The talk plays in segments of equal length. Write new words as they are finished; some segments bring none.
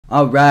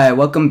Alright,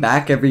 welcome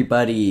back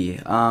everybody.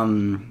 Yeah,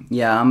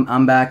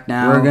 I'm back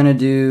now. We're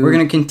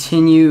gonna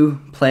continue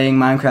playing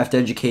Minecraft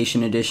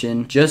Education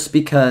Edition just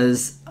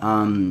because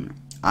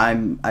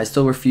I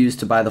still refuse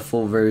to buy the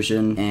full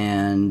version,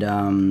 and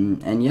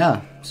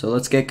yeah, so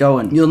let's get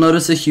going. You'll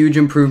notice a huge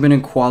improvement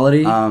in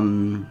quality.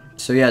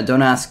 So yeah,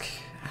 don't ask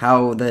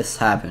how this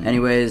happened.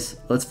 Anyways,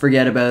 let's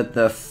forget about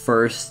the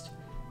first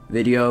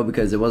video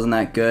because it wasn't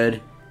that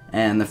good.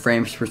 And the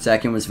frames per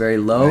second was very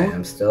low.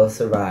 I'm still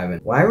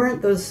surviving. Why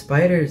weren't those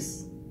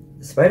spiders?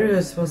 The spiders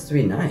are supposed to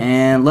be nice.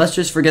 And let's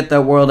just forget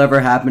that world ever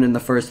happened in the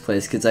first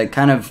place, because I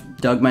kind of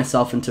dug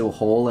myself into a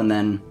hole and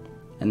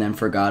then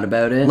forgot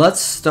about it.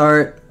 Let's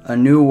start a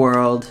new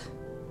world.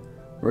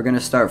 We're gonna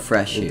start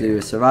fresh here. We'll do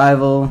a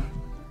survival.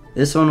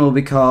 This one will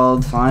be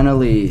called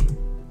Finally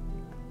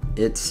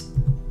It's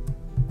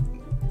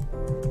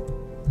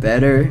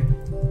Better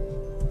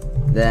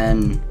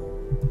Than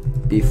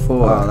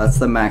Before. Oh, that's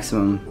the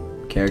maximum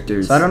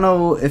characters. So I don't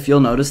know if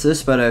you'll notice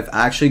this, but I've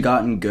actually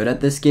gotten good at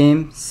this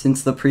game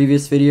since the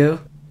previous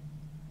video.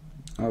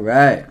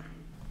 Alright,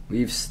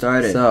 we've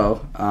started.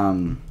 So,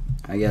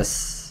 I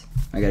guess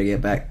I gotta get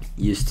back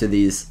used to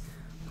these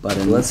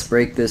buttons. Let's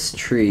break this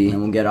tree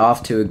and we'll get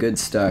off to a good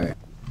start.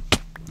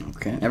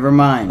 Okay, never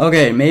mind.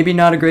 Okay, maybe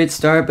not a great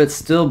start, but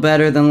still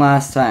better than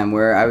last time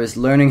where I was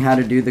learning how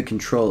to do the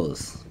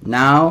controls.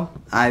 Now,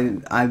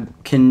 I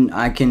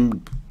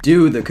can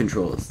do the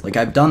controls. Like,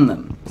 I've done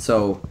them.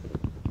 So,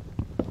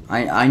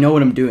 I know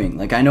what I'm doing.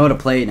 Like, I know how to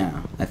play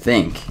now, I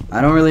think.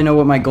 I don't really know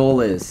what my goal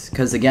is,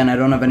 because, again, I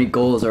don't have any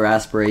goals or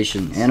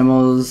aspirations.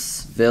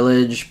 Animals,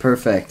 village,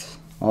 perfect.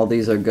 All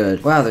these are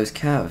good. Wow, there's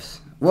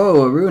cows.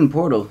 Whoa, a ruined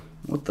portal.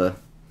 What the?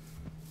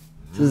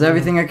 This is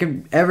everything I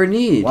could ever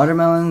need.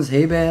 Watermelons,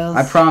 hay bales.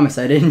 I promise,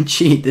 I didn't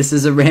cheat. This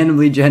is a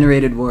randomly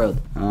generated world.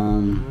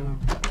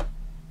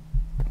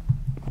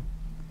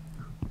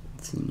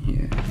 What's in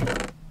here?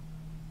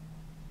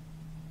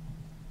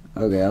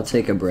 Okay, I'll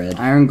take a bread.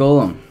 Iron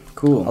golem.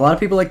 Cool. A lot of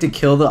people like to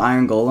kill the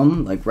iron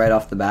golem, like, right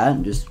off the bat,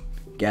 and just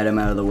get him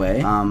out of the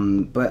way.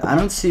 But I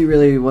don't see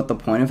really what the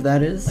point of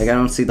that is. Like, I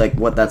don't see, like,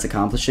 what that's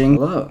accomplishing.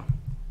 Hello.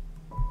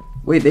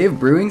 Wait, they have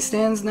brewing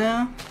stands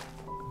now?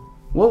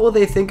 What will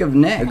they think of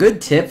next? A good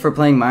tip for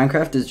playing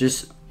Minecraft is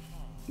just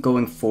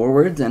going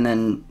forwards and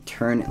then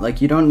turn.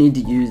 Like, you don't need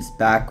to use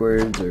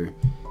backwards or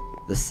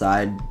the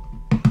side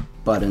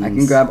buttons. I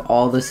can grab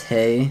all this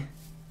hay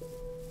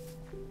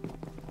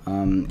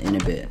in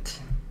a bit.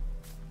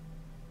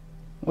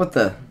 What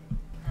the?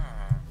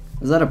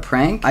 Is that a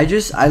prank? I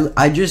just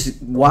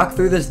walk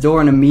through this door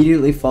and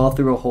immediately fall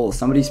through a hole.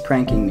 Somebody's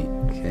pranking me.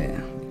 Okay.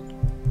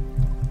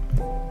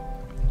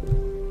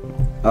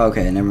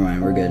 Okay, never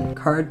mind, we're good.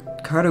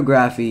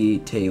 Cartography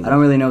table. I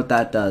don't really know what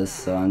that does,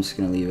 so I'm just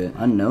gonna leave it.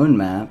 Unknown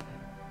map?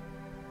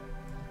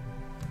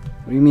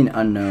 What do you mean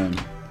unknown?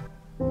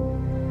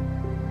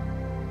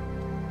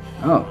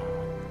 Oh.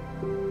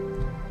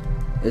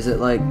 Is it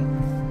like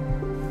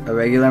a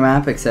regular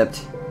map,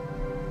 except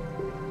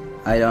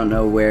I don't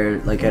know where,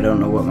 like, I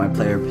don't know what my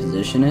player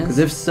position is? Because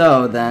if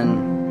so,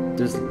 then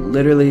there's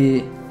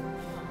an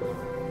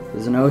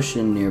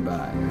ocean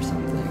nearby or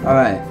something.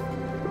 Alright.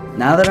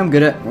 Now that I'm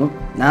good at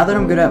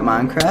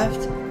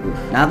Minecraft,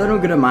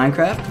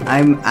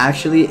 I'm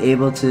actually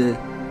able to,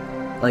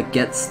 like,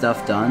 get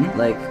stuff done.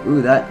 Like,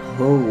 ooh, that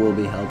hoe will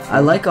be helpful. I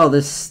like all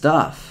this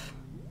stuff.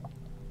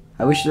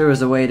 I wish there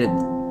was a way to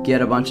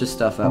get a bunch of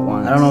stuff at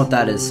once. I don't know what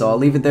that is, so I'll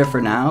leave it there for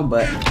now,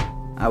 but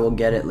I will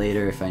get it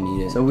later if I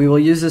need it. So we will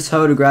use this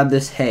hoe to grab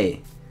this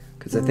hay,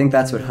 because I think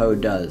that's what hoe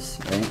does,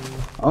 right?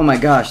 Oh my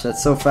gosh,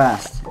 that's so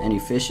fast and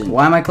efficient.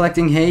 Why am I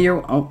collecting hay?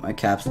 Oh, my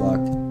cap's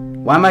locked.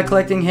 Why am I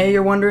collecting hay,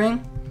 you're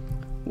wondering?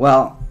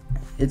 Well,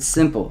 it's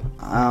simple.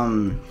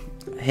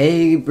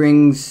 Hay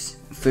brings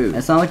food.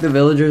 It's not like the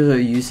villagers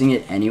are using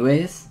it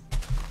anyways.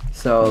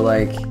 So,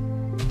 like,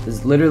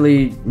 there's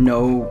literally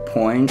no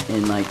point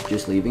in, like,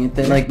 just leaving it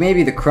there. Like,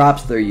 maybe the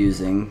crops they're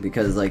using,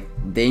 because, like,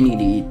 they need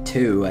to eat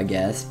too, I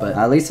guess. But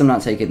at least I'm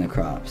not taking the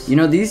crops. You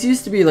know, these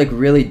used to be, like,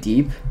 really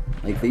deep.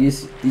 Like,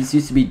 these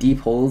used to be deep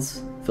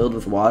holes filled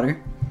with water.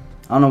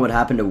 I don't know what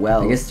happened to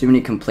wells. I guess too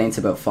many complaints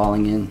about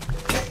falling in.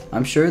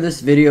 I'm sure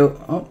this video...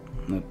 Oh,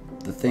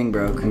 the thing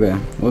broke. Okay,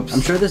 whoops.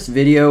 I'm sure this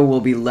video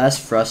will be less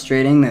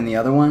frustrating than the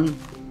other one.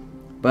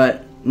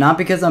 But not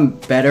because I'm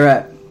better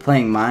at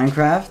playing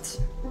Minecraft,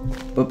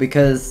 but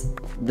because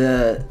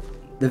the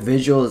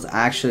visuals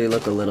actually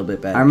look a little bit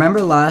better. I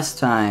remember last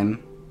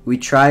time we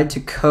tried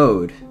to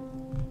code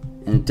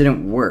and it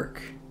didn't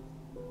work.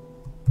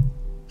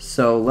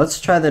 So let's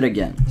try that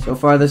again. So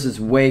far this is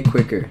way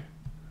quicker.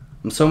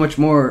 I'm so much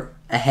more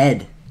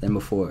ahead than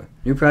before.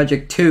 New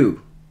project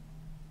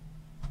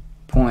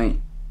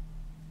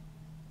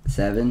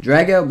 2.7.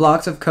 Drag out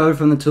blocks of code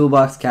from the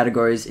toolbox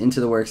categories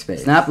into the workspace.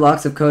 Snap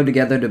blocks of code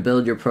together to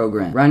build your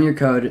program. Run your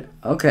code.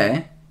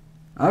 Okay.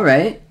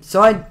 Alright.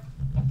 So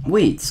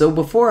wait, so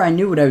before I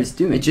knew what I was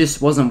doing, it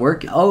just wasn't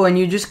working. Oh, and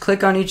you just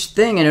click on each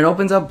thing and it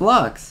opens up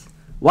blocks.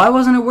 Why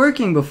wasn't it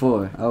working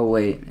before? Oh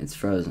wait, it's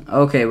frozen.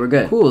 Okay, we're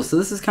good. Cool, so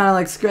this is kind of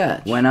like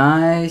Scratch. When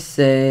I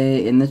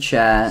say in the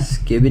chat,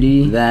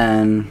 skibbity,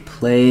 then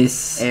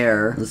place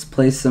air. Let's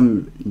place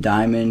some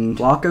diamond,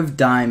 block of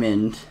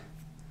diamond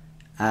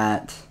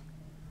at,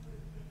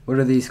 what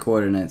are these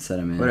coordinates that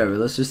I'm in? Whatever,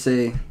 let's just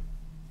say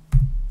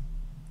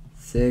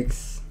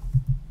 6.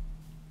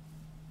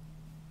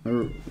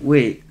 Or,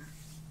 wait,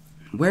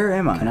 where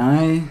am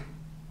I?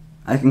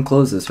 I can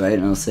close this, right?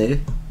 And it'll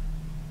save?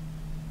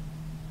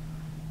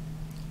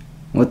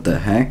 What the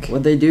heck?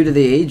 What'd they do to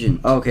the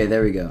agent? Oh, okay,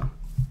 there we go.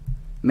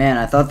 Man,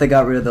 I thought they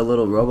got rid of the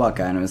little robot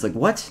guy, and I was like,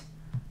 what?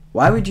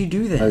 Why would you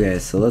do that? Okay,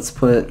 so let's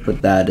put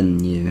that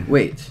in you.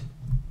 Wait.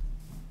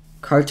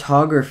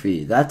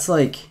 Cartography. That's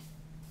like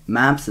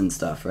maps and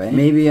stuff, right?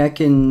 Maybe I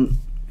can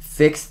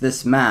fix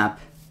this map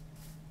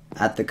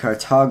at the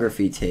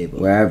cartography table,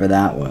 wherever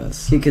that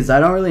was. Because I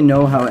don't really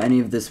know how any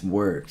of this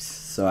works,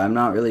 so I'm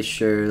not really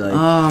sure, like... Oh,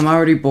 I'm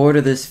already bored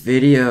of this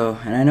video,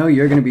 and I know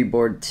you're gonna be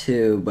bored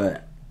too,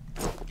 but...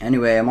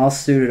 Anyway, I'm all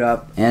suited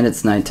up, and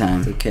it's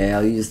nighttime. It's okay,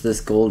 I'll use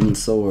this golden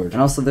sword.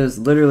 And also, there's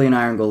literally an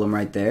iron golem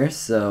right there,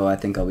 so I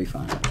think I'll be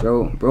fine.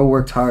 Bro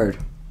worked hard.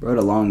 Bro had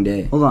a long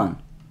day. Hold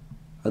on.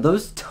 Are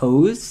those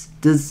toes?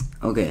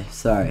 Okay,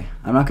 sorry.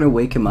 I'm not gonna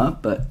wake him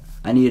up, but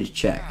I needed to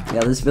check.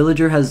 Yeah, this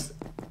villager has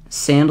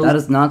sandals. That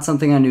is not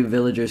something I knew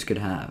villagers could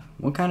have.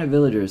 What kind of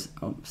villagers?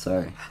 Oh,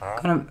 sorry.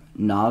 What kind of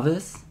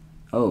novice?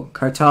 Oh,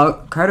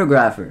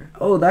 cartographer.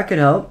 Oh, that could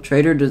help.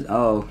 Trader does.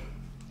 Oh,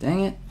 dang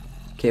it.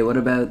 Okay, what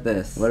about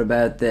this? What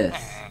about this?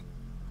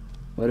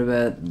 What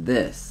about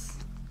this?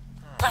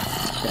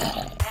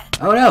 Okay.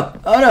 Oh no!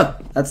 Oh no!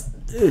 That's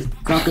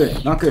not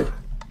good. Not good.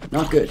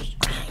 Not good.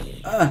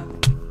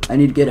 I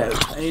need to get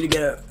out. I need to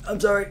get out. I'm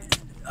sorry.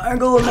 Iron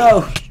Golem,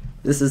 no!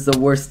 This is the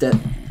worst death.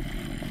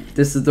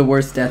 This is the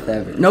worst death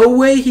ever. No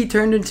way he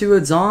turned into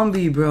a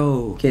zombie,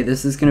 bro. Okay,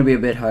 this is gonna be a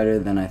bit harder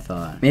than I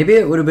thought. Maybe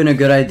it would have been a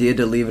good idea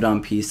to leave it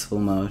on peaceful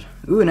mode.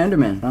 Ooh, an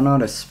Enderman. I don't know how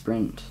to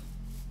sprint.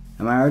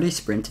 Am I already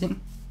sprinting?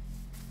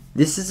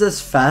 This is as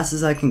fast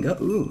as I can go.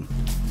 Ooh.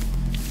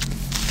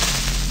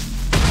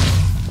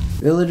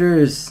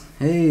 Villagers,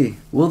 hey.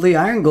 Will the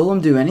Iron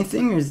Golem do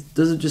anything, or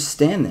does it just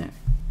stand there?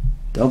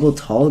 Double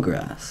tall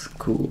grass.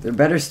 Cool. There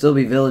better still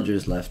be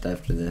villagers left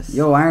after this.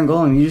 Yo, Iron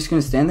Golem, you just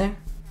gonna stand there?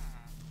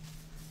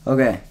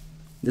 Okay.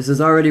 This is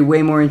already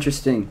way more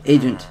interesting.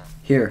 Agent,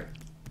 here.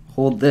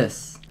 Hold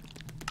this.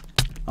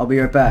 I'll be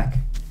right back.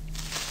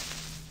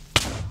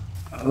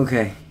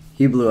 Okay.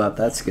 He blew up.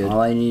 That's good.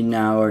 All I need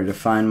now are to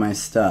find my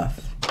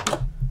stuff.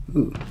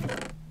 Ooh.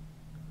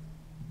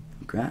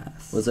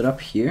 Grass. Was it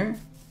up here?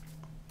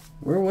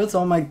 Where was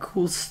all my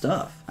cool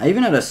stuff? I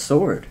even had a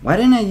sword. Why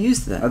didn't I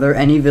use that? Are there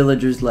any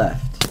villagers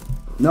left?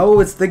 No,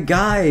 it's the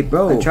guy,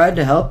 bro. I tried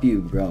to help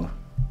you, bro.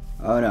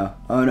 Oh no.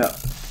 Oh no.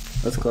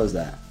 Let's close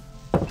that.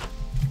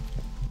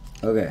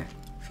 Okay.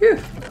 Phew.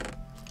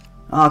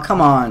 Oh, come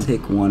on.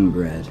 Take one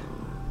bread.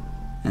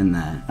 And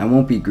that. I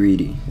won't be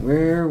greedy.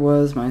 Where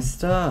was my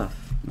stuff?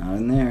 Not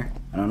in there.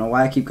 I don't know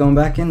why I keep going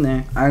back in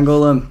there. Iron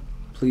Golem,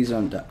 please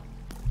don't die.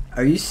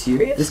 Are you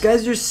serious? This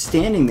guy's just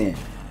standing there.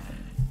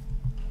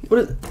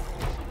 What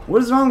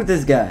is wrong with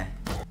this guy?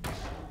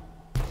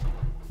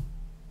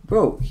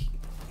 Bro,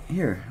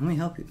 here, let me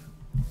help you.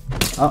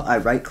 Oh, I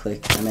right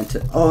clicked. I meant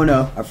to. Oh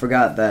no, I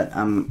forgot that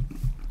I'm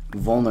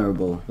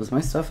vulnerable. Was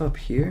my stuff up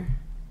here?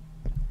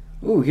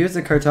 Ooh, here's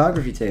the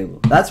cartography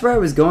table. That's where I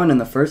was going in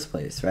the first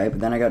place, right?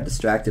 But then I got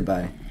distracted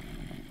by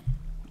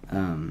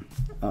oh,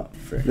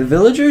 frick. The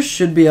villagers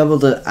should be able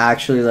to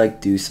actually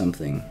like do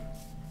something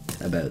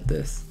about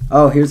this.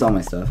 Oh, here's all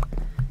my stuff.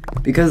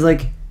 Because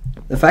like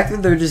the fact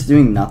that they're just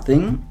doing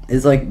nothing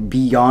is like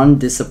beyond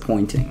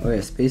disappointing. Oh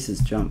yeah, space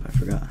is jump, I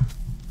forgot.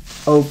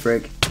 Oh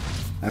frick.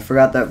 I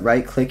forgot that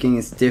right clicking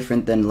is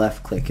different than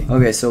left clicking.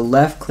 Okay, so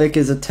left click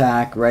is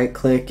attack, right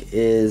click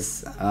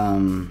is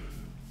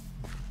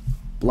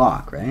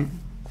block, right?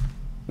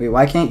 Wait,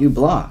 why can't you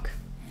block?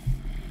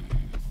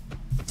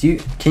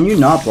 Can you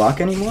not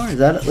block anymore? Is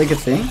that like a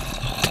thing?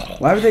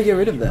 Why would they get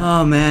rid of that?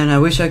 Oh man, I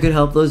wish I could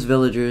help those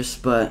villagers,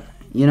 but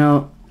you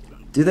know,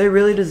 do they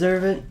really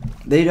deserve it?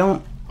 They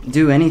don't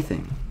do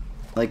anything.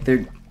 Like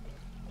they're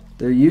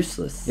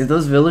useless. If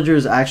those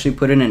villagers actually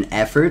put in an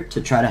effort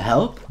to try to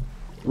help,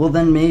 well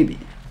then maybe.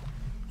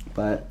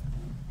 But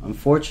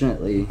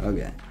unfortunately,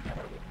 okay.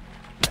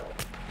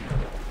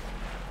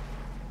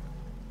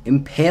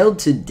 Impaled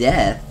to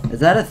death? Is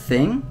that a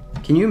thing?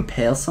 Can you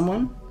impale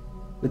someone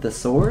with a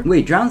sword?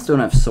 Wait, drowns don't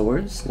have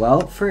swords?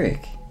 Well,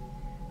 frick.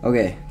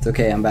 Okay, it's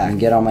okay, I'm back. I can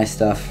get all my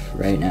stuff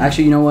right now.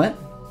 Actually, you know what?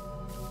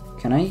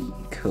 Can I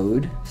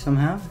code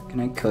somehow? Can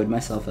I code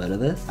myself out of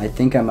this? I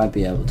think I might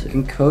be able to. I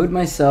can code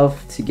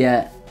myself to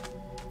get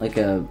like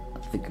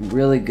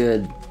really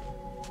good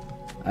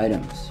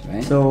items,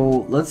 right?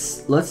 So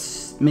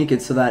let's make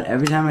it so that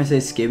every time I say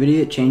skibbity,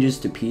 it changes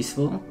to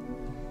peaceful.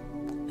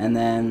 And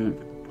then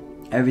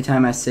every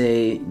time I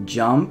say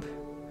jump,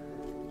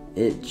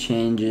 it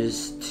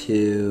changes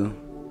to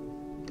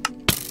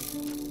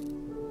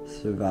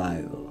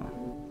survival.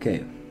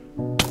 Okay.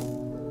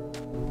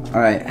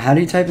 Alright, how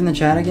do you type in the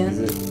chat again? Is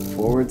it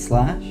 /?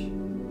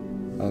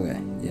 Okay,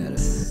 yeah it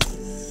is.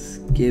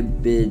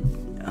 Skibid.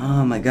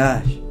 Oh my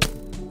gosh.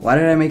 Why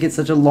did I make it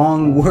such a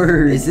long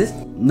word? Is this?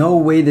 No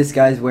way this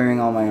guy's wearing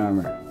all my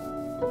armor.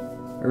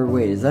 Or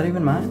wait, is that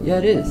even mine? Yeah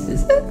it is.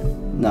 Is it?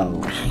 No.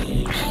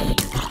 Frick.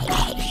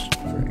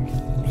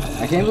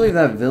 I can't believe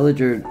that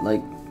villager,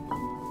 like,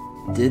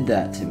 did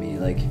that to me.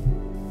 Like,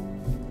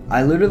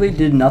 I literally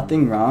did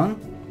nothing wrong,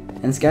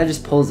 and this guy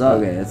just pulls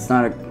up. Okay, it's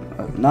not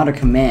a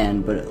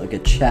command, but like a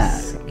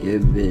chat.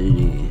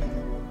 Skibidi.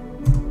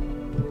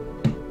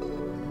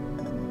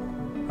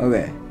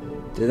 Okay.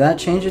 Did that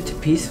change it to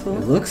peaceful?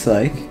 It looks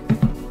like.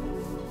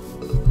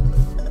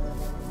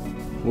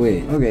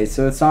 Wait. Okay,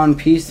 so it's on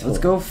peaceful.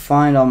 Let's go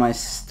find all my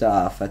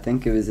stuff. I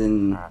think it was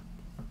in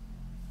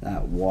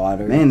that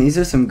water. Man, these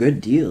are some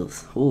good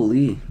deals.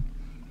 Holy.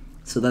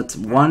 So that's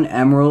 1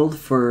 emerald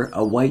for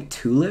a white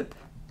tulip.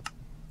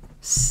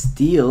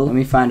 Steel. Let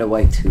me find a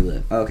white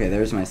tulip. Okay,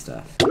 there's my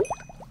stuff.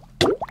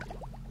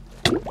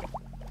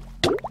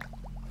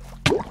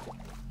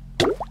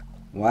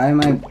 Why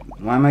am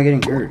I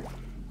getting hurt?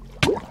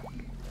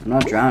 I'm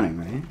not drowning,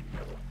 right?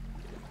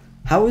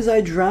 How was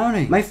I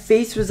drowning? My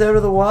face was out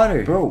of the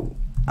water. Bro,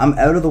 I'm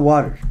out of the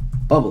water.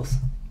 Bubbles,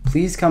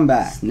 please come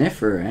back.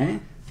 Sniffer, eh?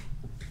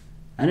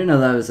 I didn't know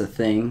that was a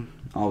thing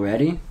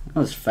already. That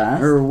was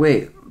fast. Or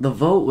wait, the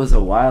vote was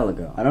a while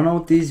ago. I don't know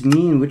what these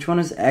mean. Which one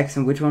is X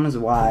and which one is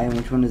Y and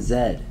which one is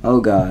Z?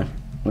 Oh god,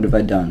 what have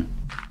I done?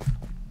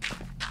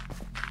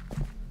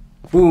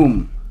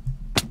 Boom.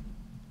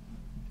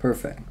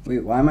 Perfect.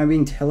 Wait, why am I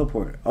being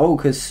teleported? Oh,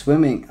 cause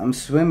swimming. I'm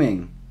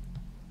swimming.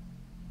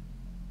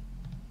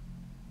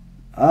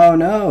 Oh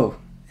no!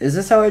 Is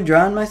this how I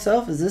drowned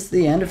myself? Is this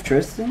the end of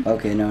Tristan?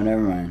 Okay, no,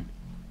 never mind.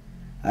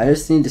 I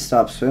just need to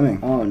stop swimming.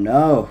 Oh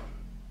no!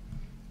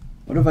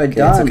 What have I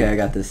done? It's okay, I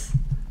got this.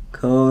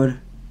 Code.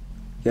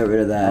 Get rid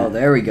of that. Oh,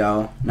 there we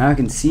go. Now I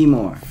can see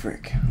more.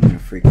 Frick, I'm gonna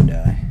freaking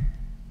die.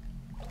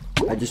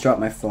 I just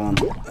dropped my phone.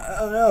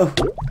 Oh no!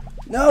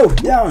 No!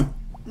 Down!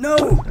 No!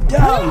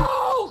 Down!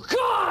 No,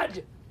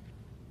 God!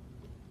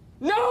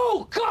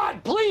 No,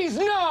 God, please,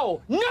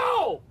 no!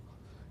 No!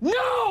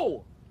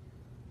 No!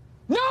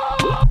 No!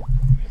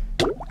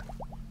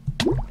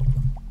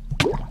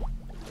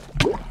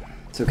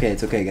 It's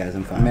okay guys,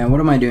 I'm fine. Man, what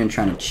am I doing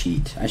trying to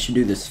cheat? I should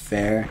do this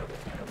fair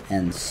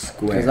and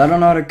square. Because I don't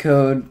know how to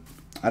code,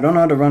 I don't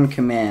know how to run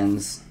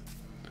commands.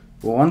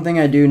 But one thing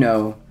I do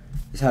know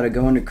is how to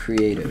go into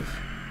creative.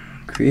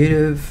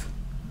 Creative.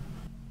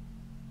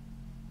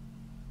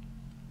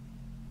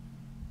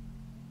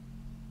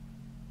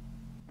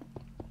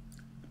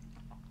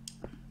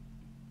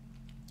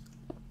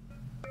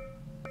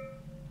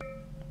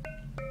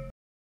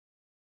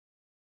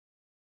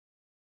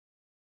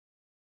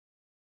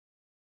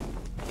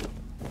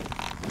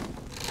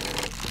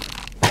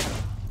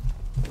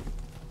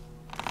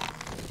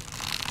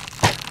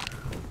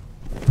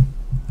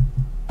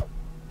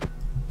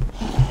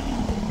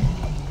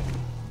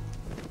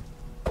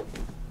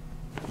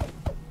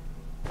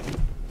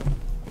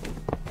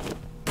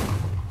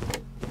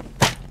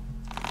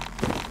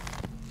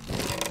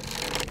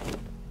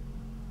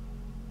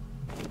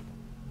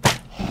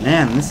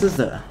 Man, this is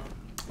a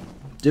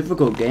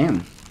difficult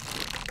game.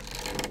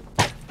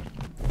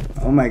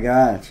 Oh my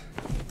god.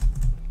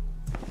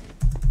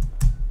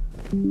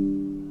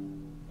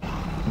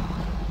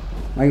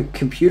 My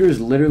computer's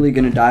literally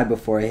gonna die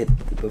before I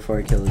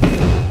kill it.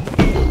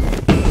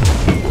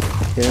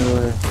 Kill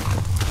it.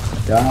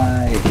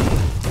 Die.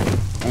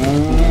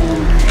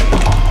 And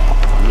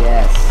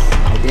yes,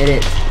 I did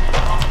it.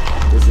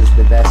 This is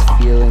the best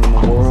feeling in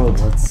the world.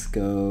 Let's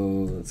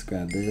go. Let's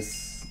grab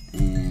this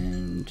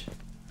and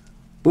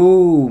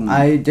boom!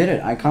 I did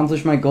it. I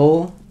accomplished my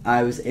goal.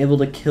 I was able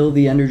to kill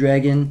the Ender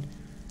Dragon.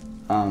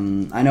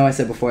 I know I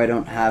said before I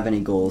don't have any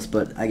goals,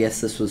 but I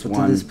guess this was one.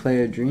 What did this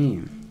player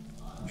dream?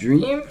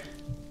 Dream?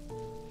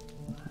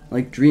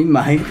 Like Dream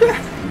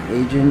Minecraft?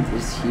 An agent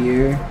is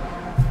here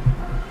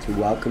to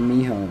welcome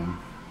me home.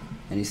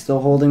 And he's still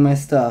holding my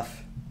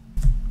stuff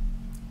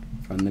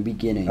from the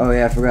beginning. Oh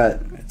yeah, I forgot.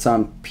 It's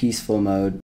on peaceful mode.